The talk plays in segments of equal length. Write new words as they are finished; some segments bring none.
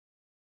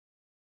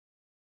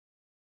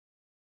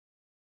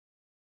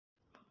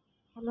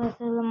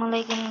আসসালামু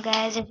আলাইকুম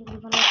গাইজ,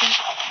 ভালো আছেন?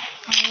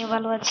 আমিও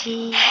ভালো আছি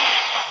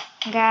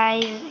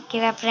গাইজ।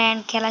 কেরা ফ্রেন্ড,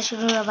 খেলা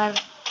শুরু আবার।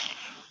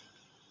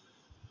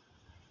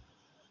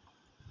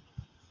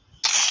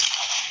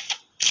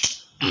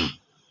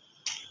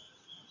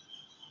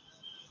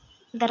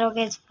 দাঁড়াও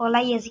গাইজ,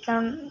 পলাই আছি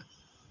কারণ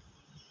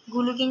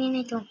গুলো কিনি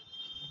নাই তো।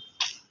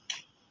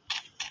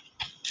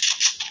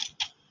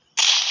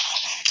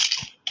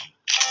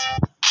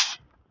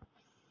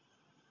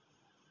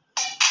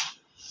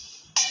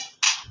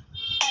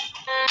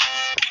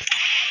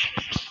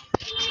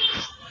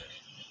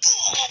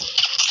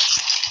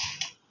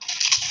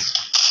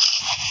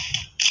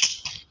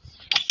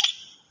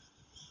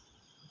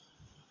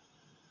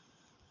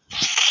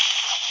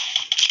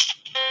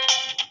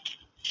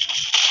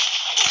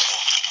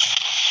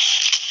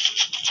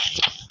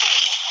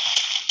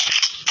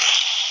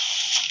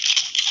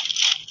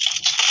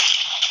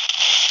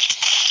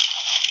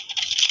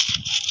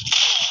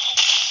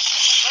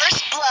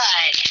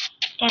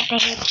 একটা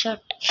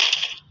হেডশট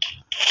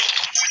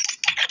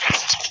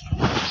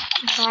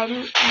মানে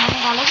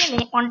ভালো গেলে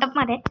অন টপ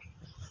মারে,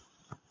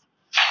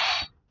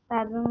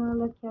 তার জন্য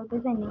হলো খেলতে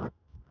জানি।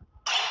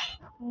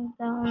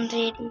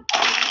 রেডি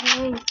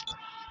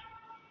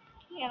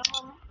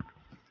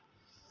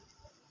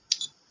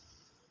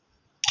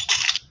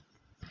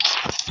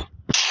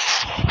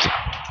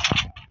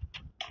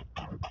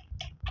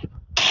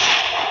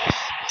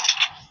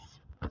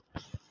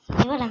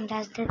এবার আমি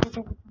রাজদের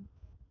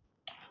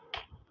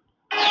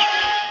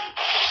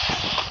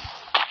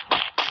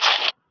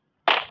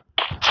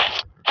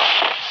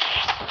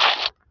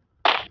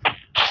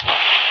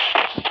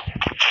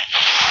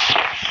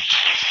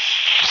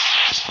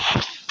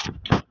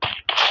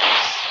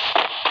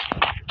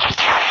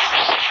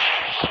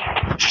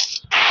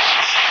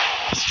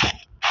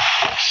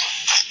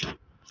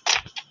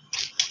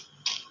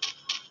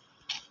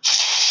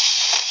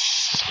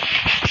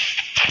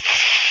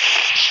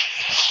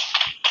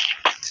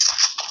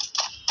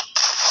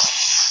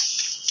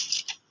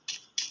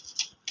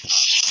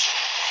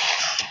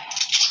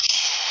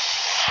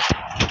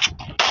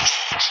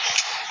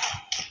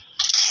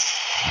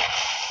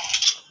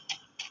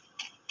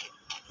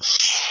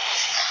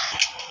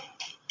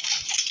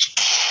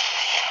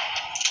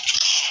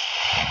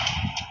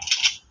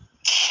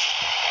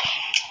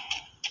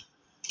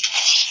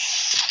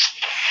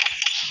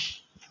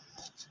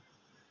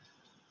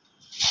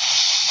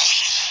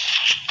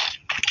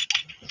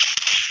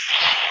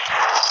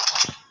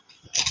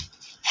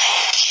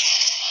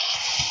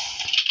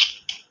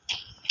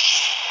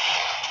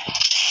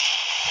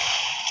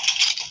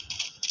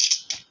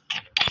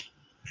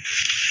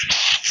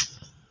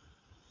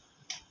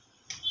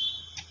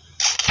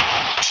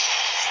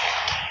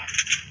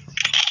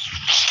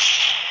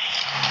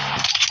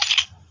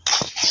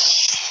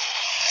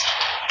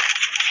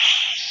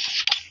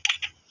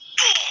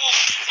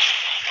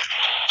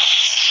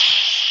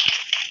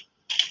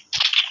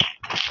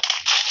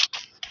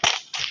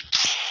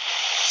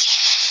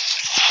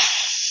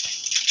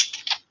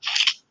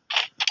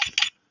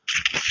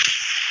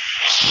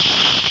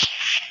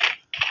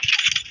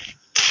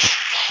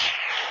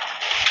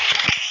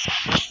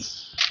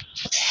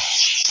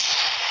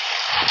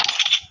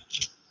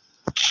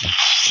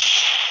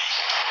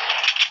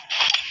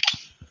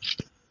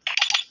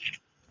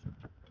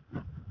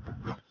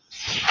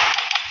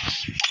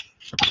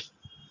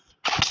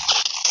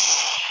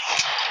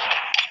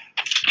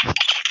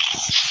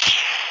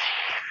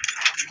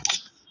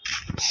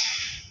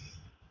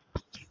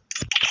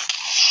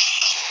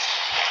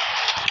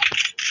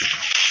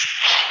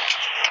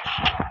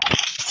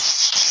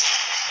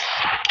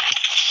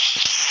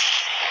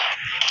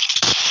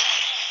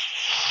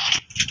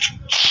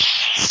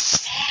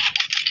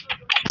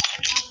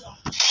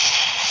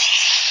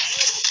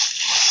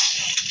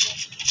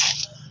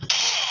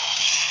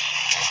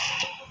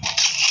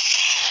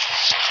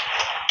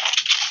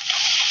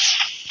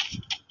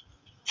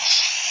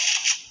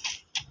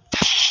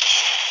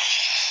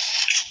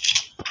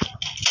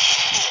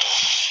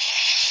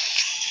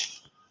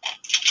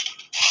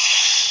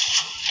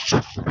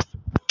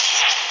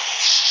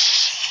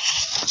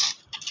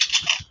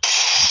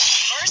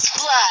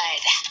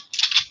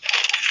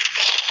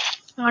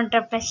অন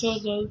টপটা সে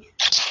গেই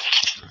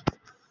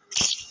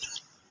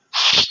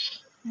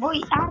বই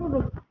আর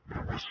ভাই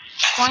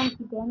পয়েন্ট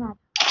দেয় না।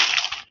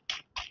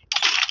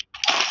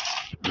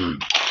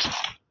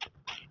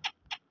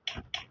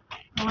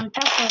 অন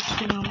টপ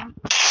করছি না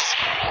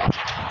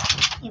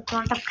একটু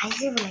অন টপ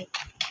খাইছে বলে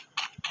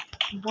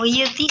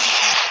বইও দি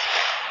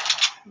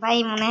ভাই,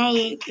 মনে হয়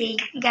এই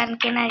গান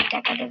কেনার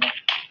টাকা দেবে।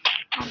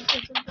 আর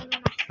কিছু দেবে না,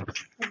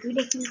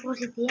 দুইটা কি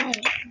করছে দিয়ে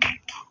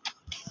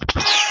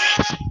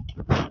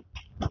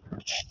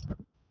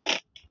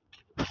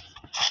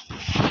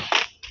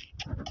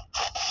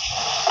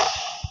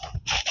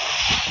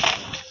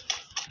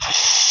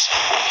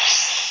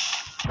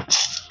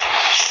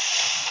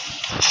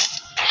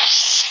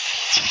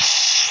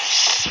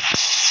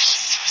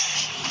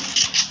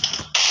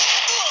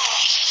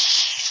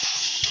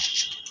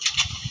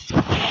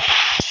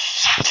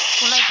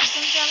Hola,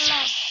 ¿qué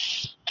tal?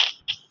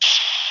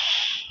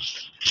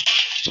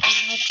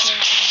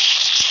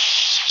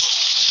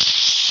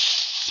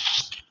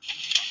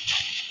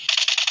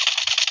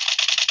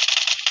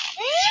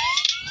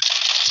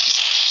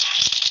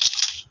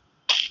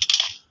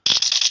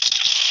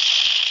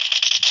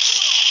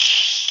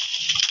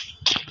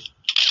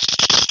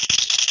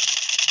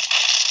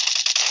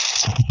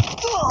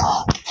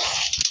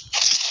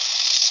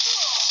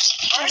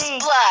 First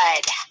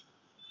blood.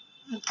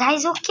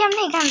 Guys, ও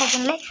কেমনে গানটা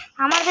কিনলে?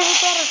 আমার কাছে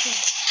 1300।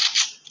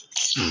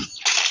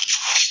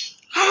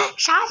 হ্যাঁ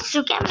 700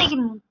 কেমনে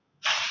কিনবো?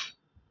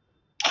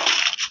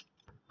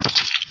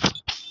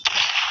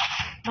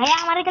 ভাই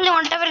আমারে খালি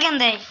ওয়ান টপের গান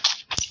দেয়।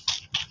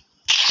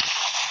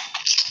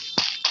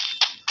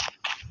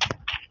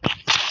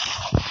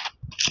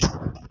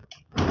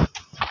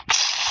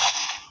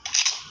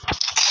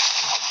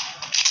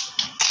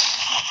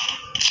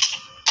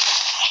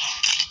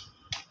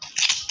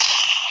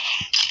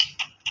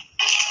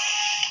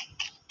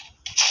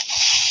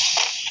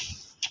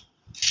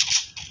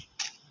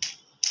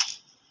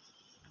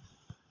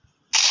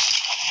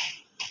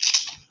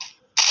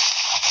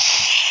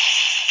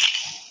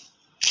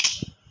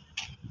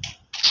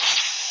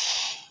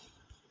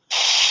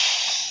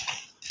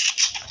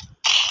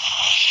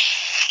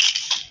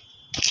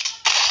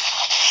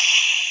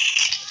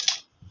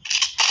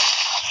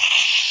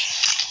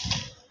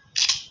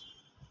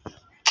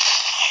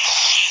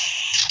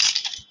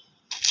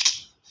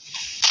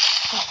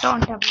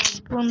 টনটা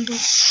বন্ধু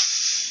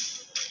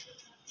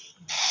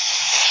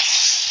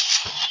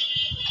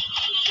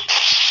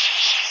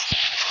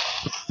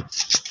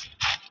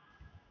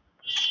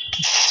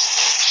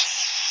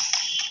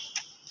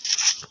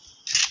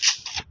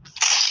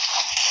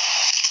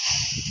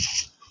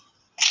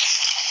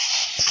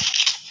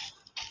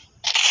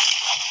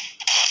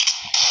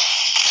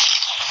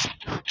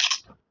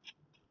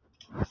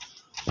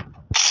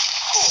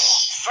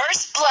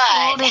First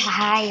blood. ওরে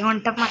ভাই ওয়ান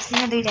টপ মারছি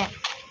না দুইটা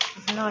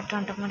এখনো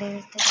ওয়ান টপ মারে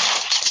দিতে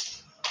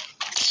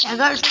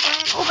 1100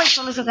 কয়েন ও ভাই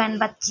 1600 কয়েন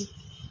পাচ্ছি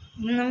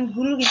আমি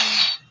গুলো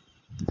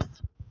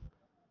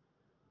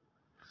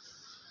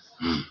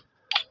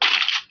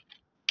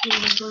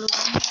কিনি গুলো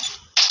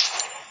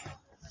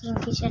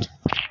কিংফিশার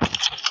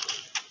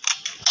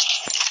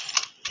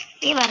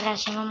এবার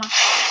আসে মামা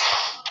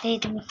এই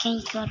তুমি কি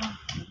করো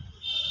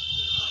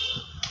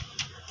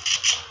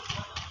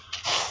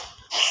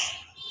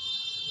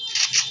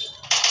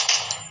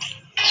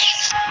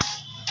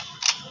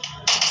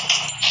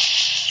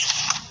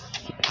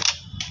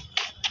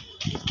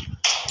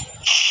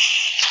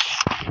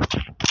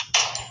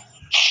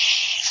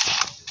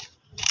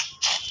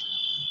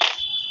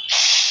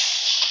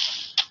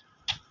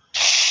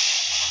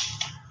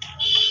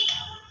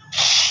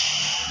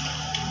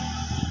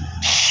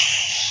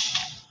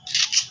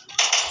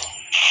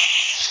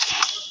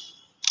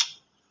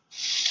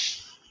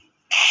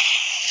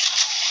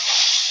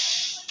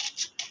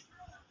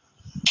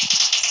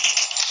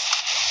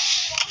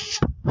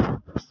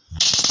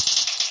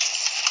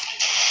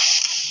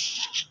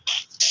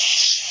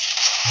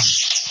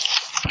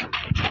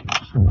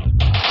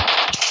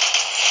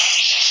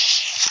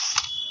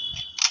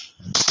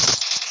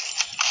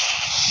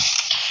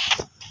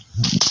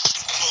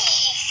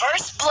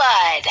First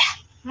blood.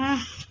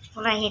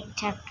 পুরা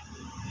হেডশট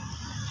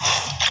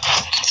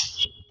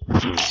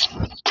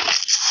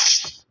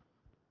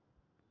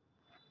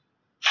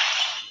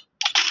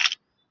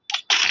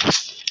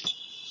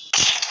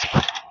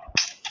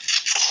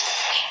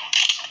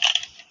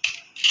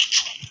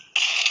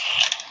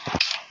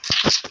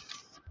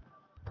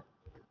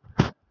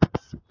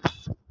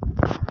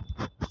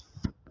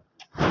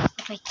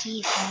কি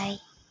ভাই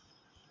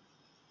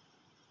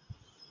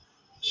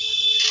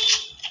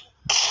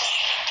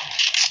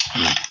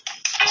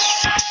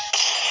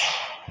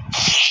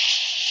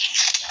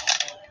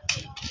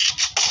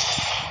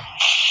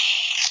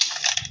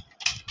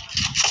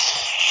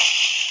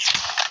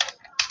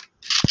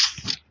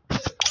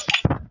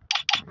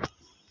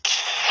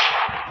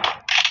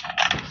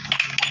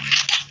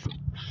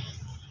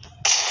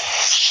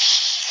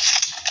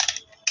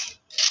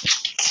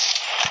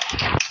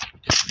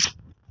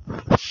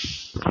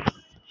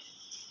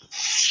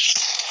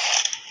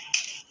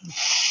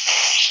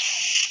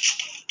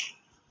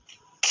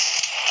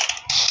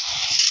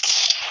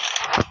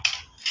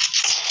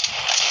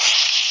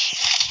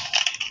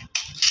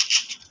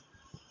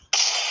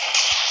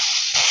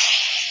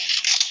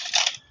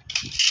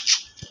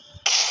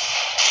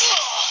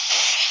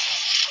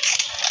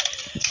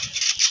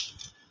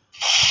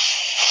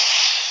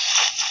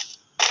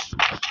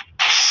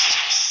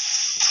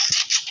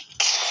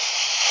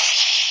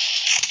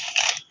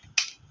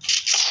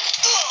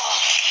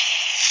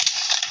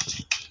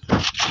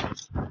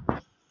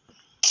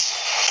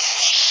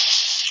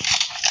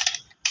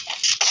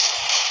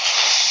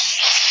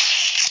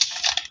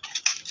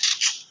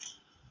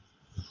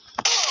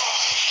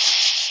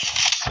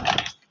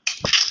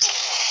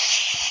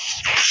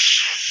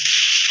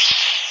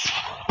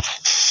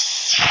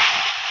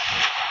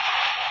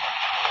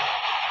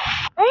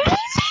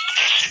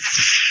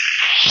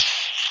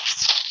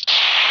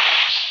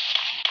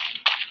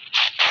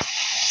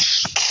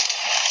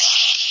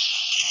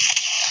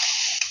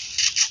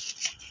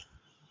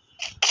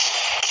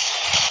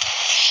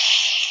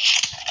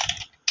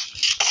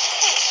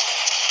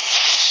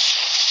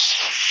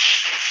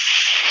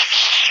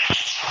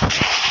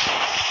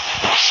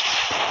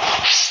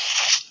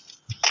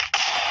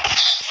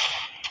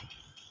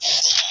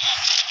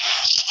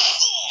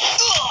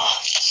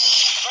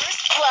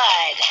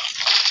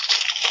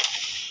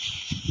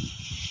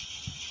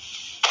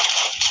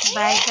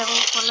ভাই যাবো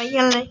বলে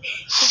গেলে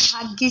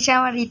ভাগ্যিস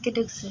আমার ইতে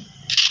ঢুকছে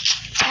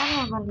আরে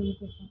আমার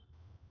ইতে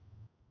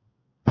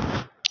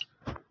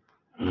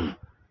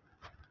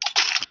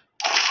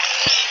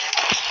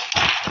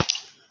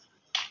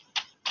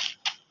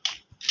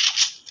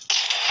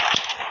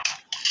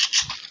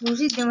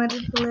মুর্শিদ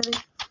আমাদের ফুলের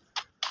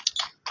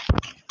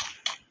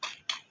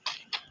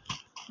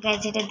গায়ে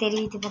যেটা দেরি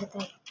হইতে পারে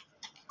তাই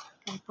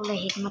ফুলে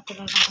হিট মারতে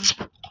পারে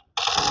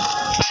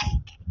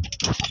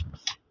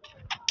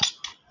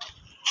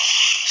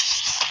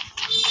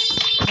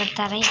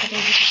তারাই করে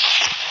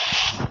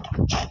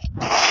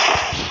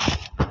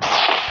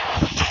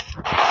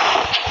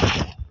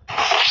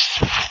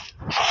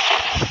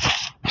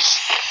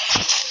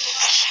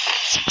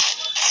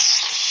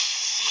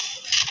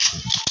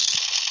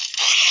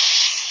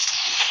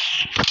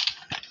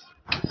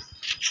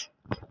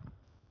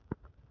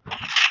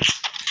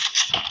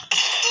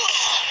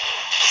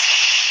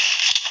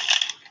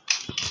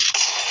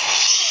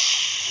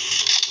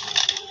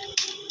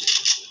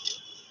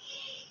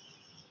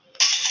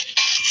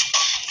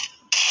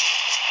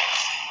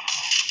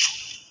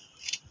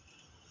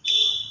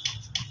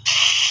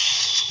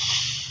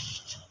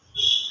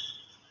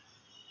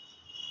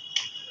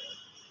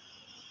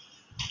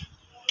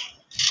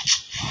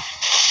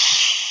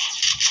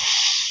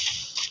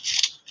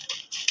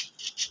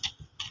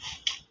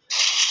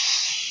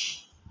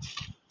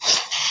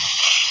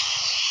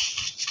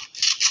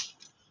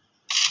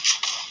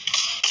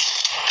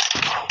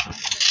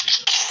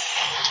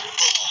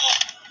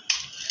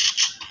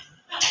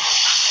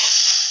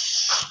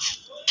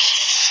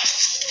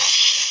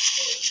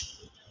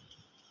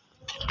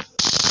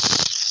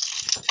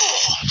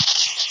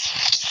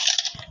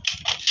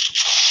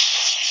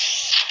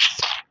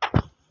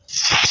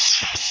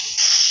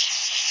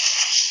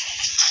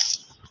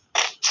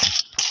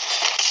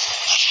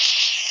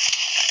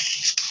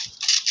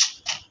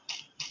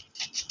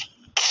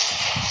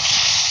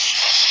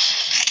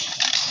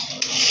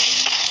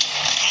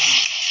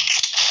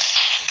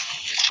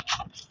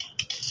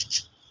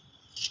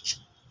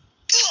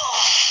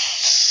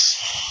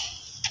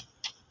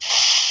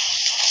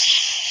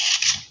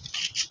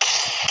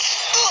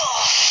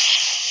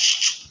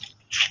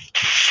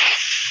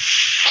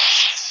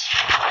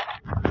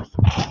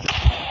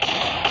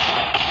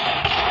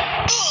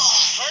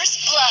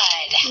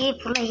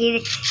ফুলে হিরে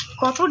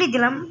কতটি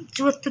দিলাম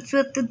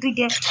 74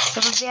 দুইটা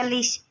তারপর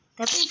 42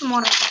 তারপরে তো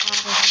মরা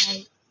ভাই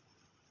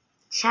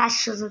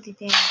 700 যদি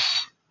দেয়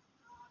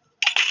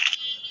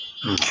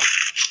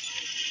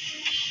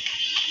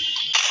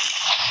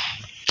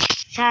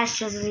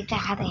 700 যদি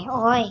টাকা দেয়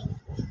ওই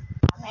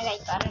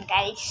বানাইতাম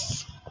গাইস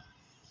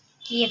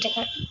কি এটা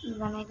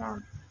বানাইতাম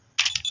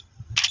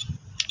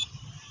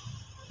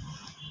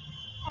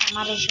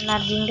আমার এই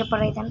সোনার রিংটা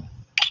পরাইতাম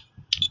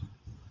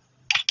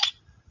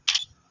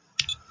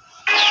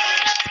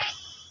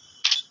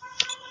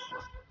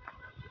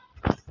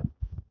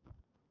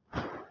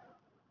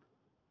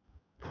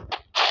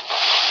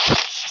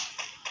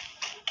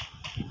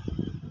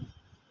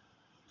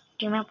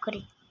टीम अप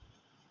करी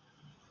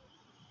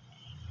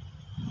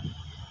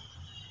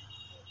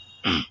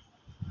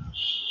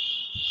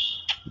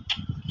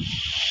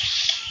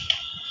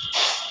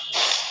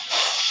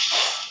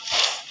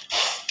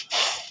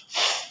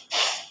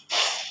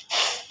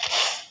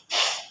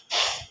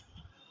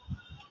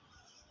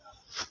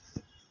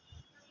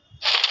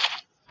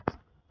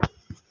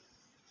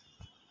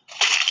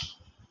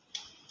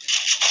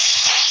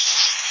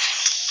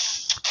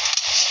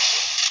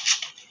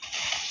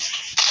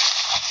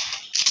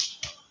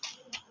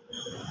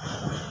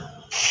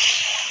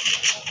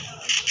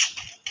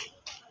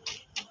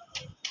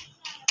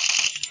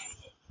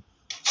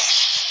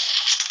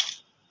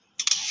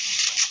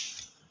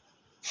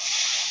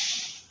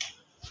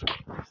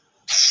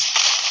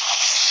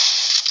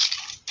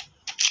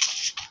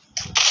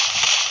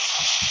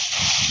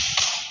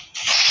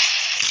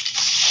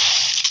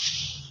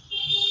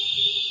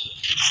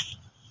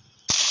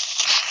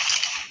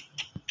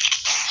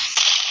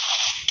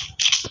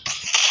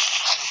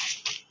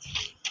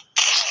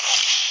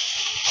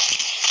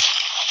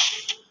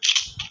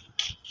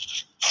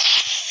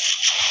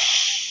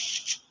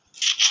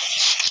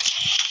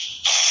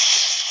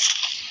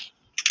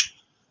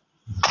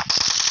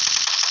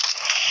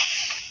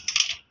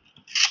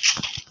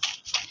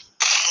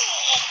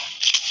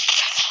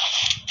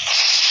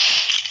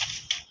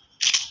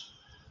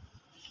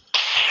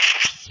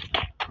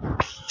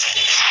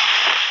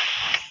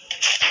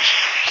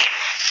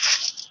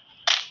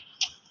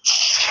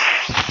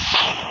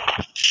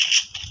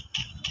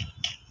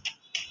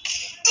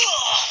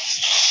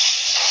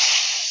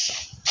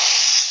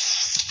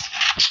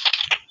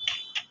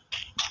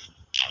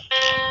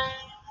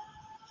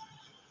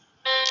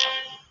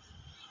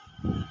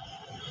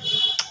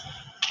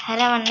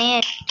हरा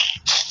नेट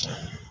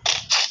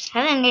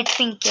हरा नेट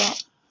पिंक क्या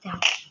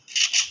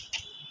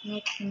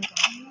नेट पिंक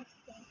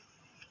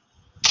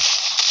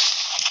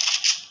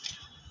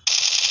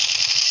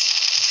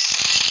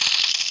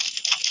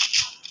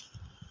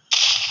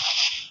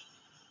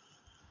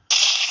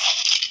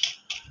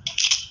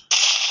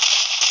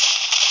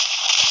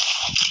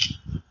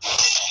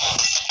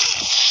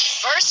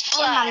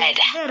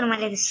ওর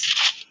মারে দিস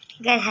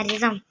গায়ে হারিয়ে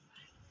যাম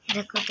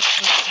দেখো তো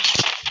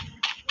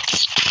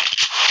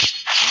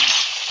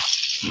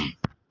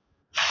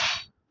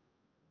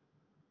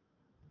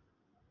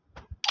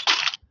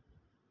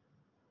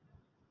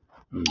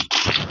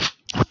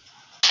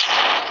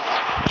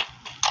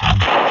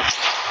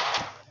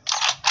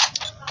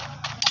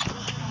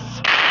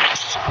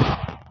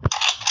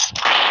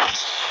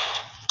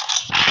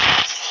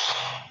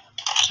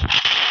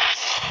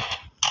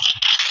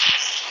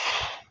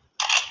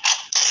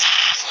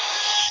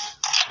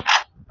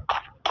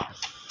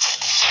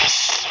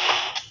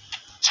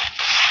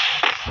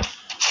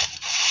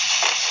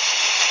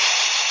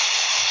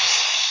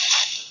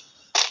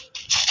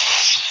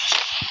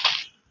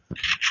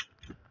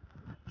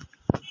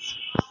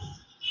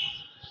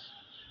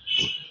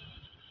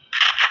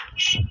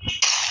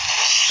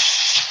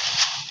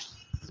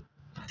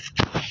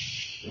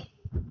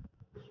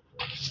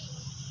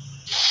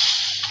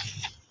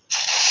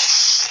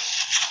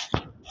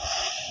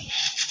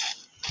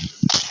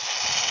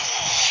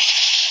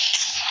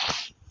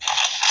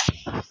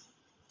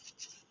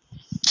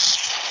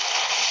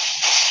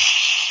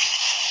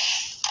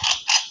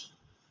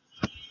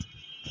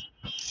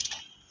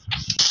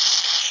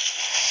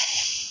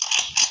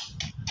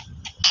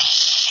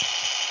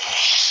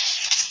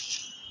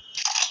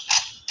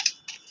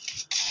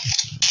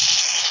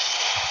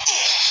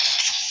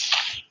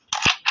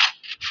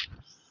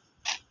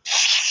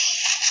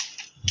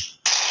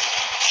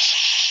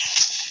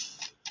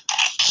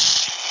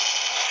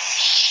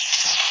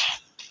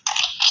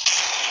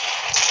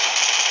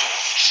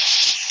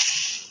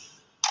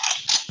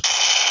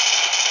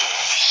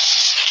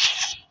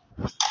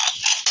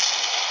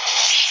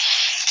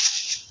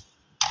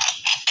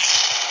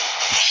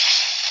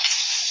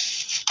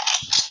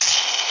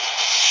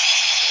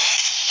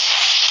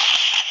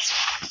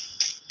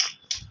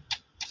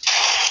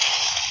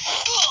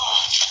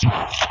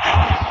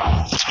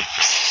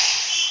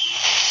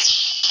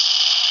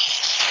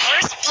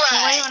First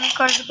সবাই blood. অনেক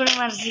কষ্ট করে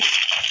মারছি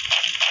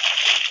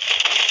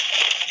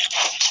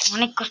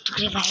অনেক কষ্ট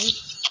করে ভাই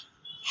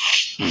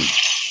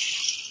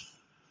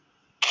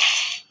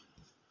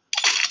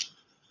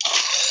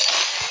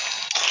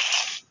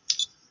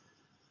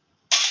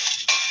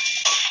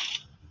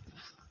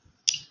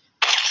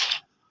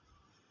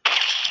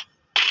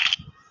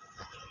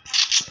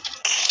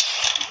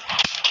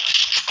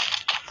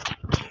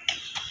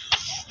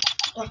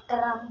একটা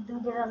রাউন্ড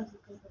দুইটা রাউন্ড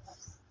জিতে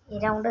পারছি এই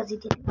রাউন্ডটা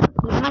জিতে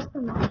আমার তো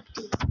না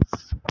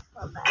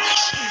বাবা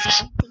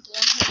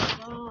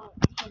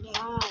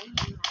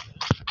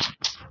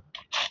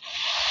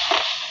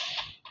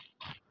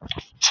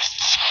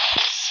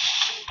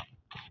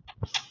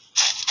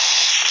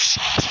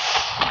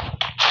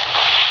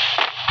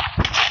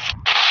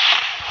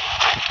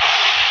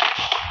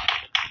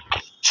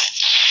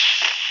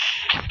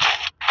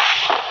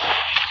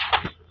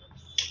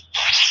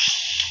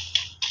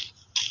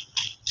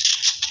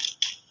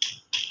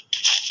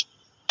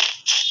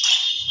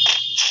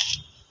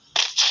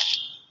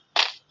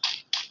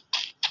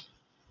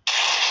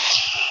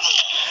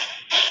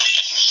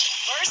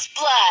First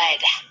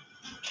blood.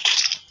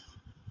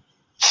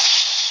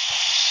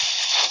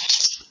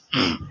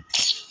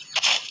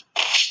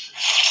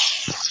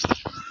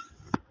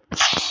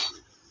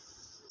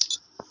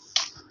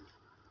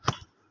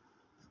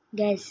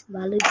 গাইস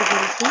ভালোই তো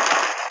করেছি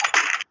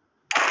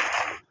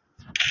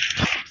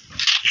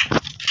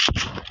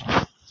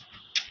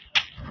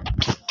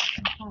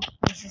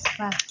this is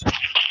fun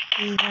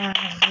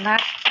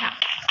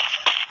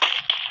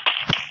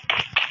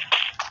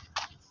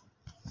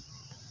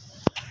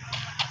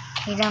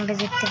এই রাউন্ডে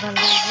জিততে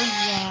পারলে